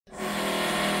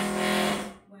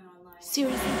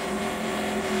Seriously?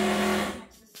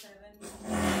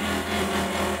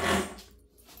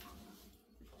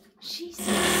 Jesus.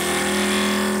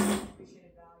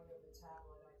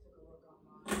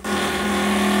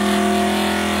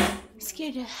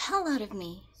 Scared the hell out of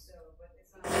me.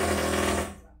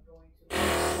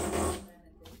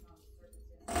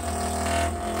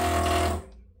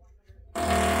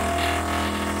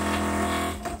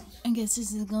 I guess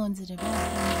this is going to the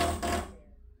bathroom.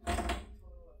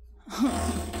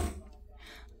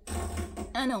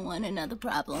 I don't want another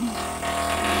problem.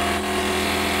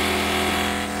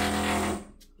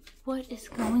 What is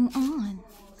going on?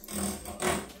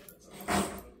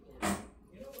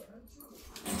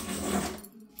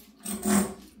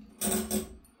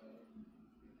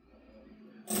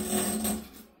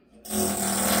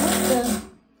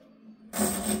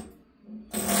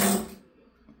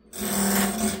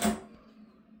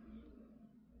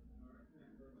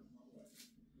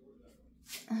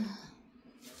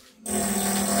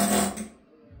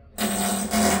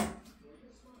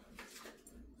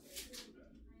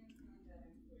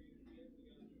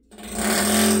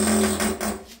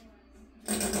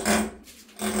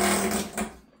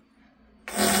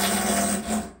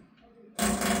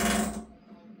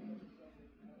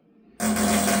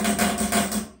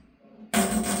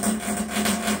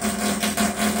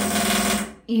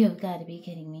 You've got to be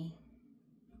kidding me.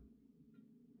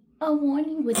 A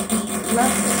warning would be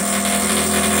lovely.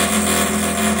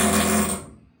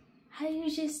 How do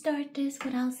you just start this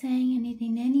without saying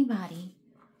anything to anybody?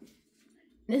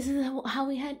 This is how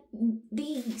we had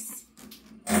these.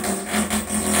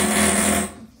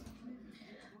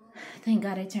 Thank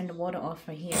God I turned the water off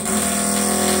for here.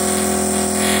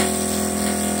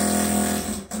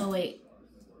 Oh wait.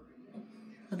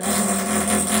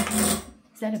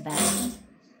 Is that a bat?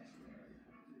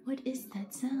 What is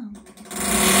that sound?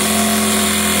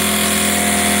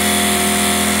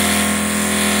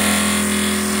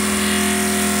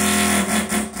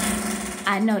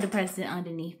 I know the person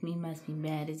underneath me must be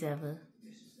mad as ever.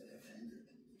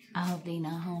 I hope they're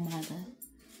not home either.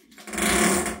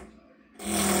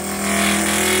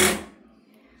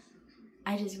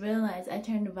 I just realized I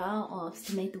turned the valve off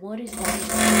to make the water stop.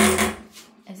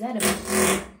 Is that a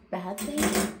bad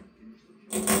thing?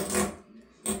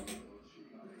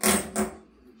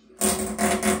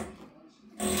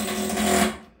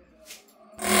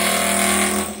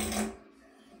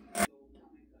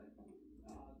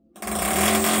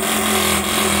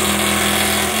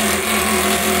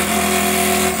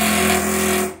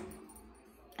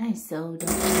 I so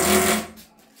don't.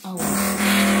 Oh,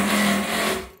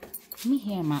 let me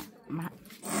hear my.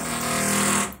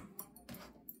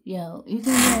 Yo, you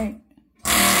can hear.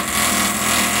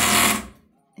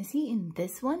 Is he in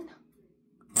this one?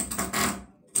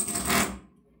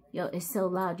 Yo, it's so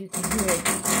loud you can hear it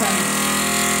from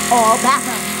all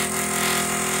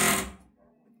bathrooms.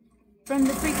 From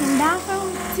the freaking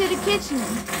bathroom to the kitchen.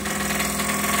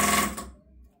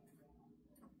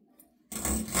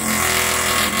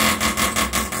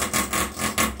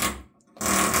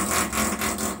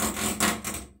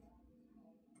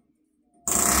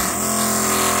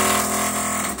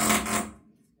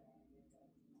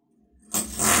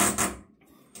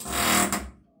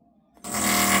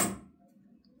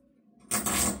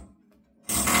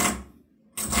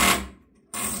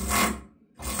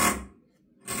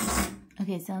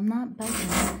 Okay, so I'm not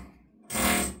bugging.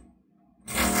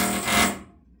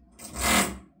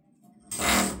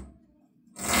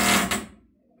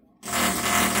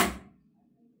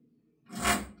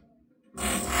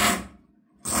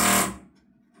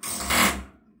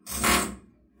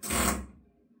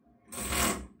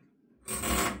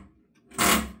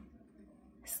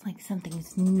 It's like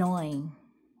something's gnawing.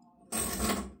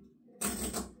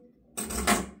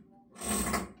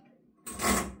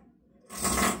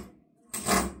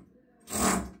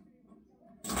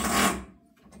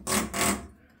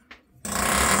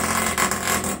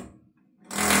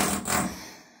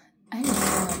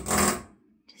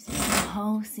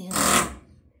 Whole ceiling.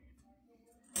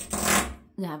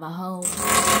 We have a whole.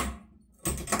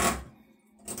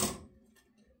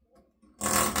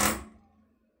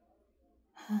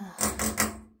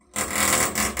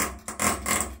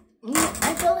 Yeah,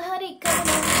 I feel how they come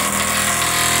on.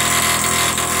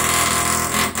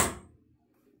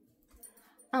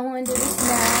 I want to do this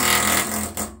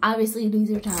now. Obviously,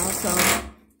 these are towels, so.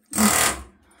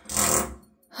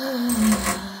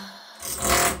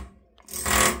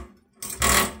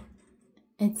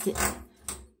 It's it.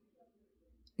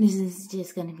 This is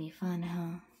just gonna be fun,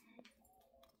 huh?